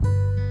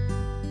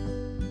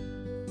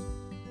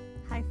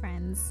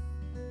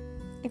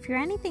If you're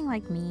anything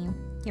like me,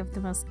 you have the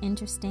most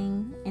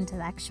interesting,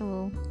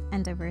 intellectual,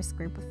 and diverse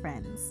group of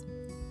friends.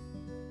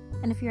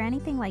 And if you're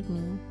anything like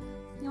me,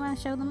 you want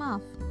to show them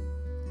off.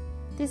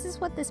 This is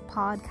what this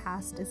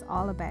podcast is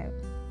all about.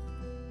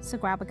 So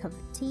grab a cup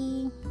of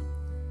tea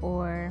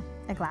or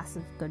a glass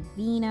of good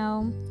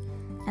vino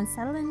and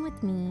settle in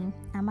with me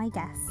and my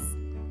guests,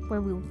 where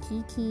we'll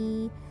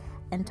kiki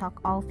and talk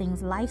all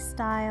things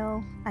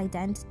lifestyle,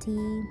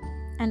 identity,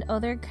 and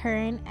other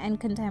current and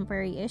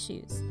contemporary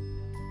issues.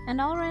 And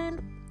all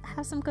around,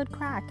 have some good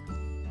crack.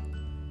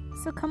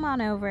 So come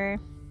on over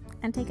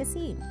and take a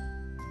seat.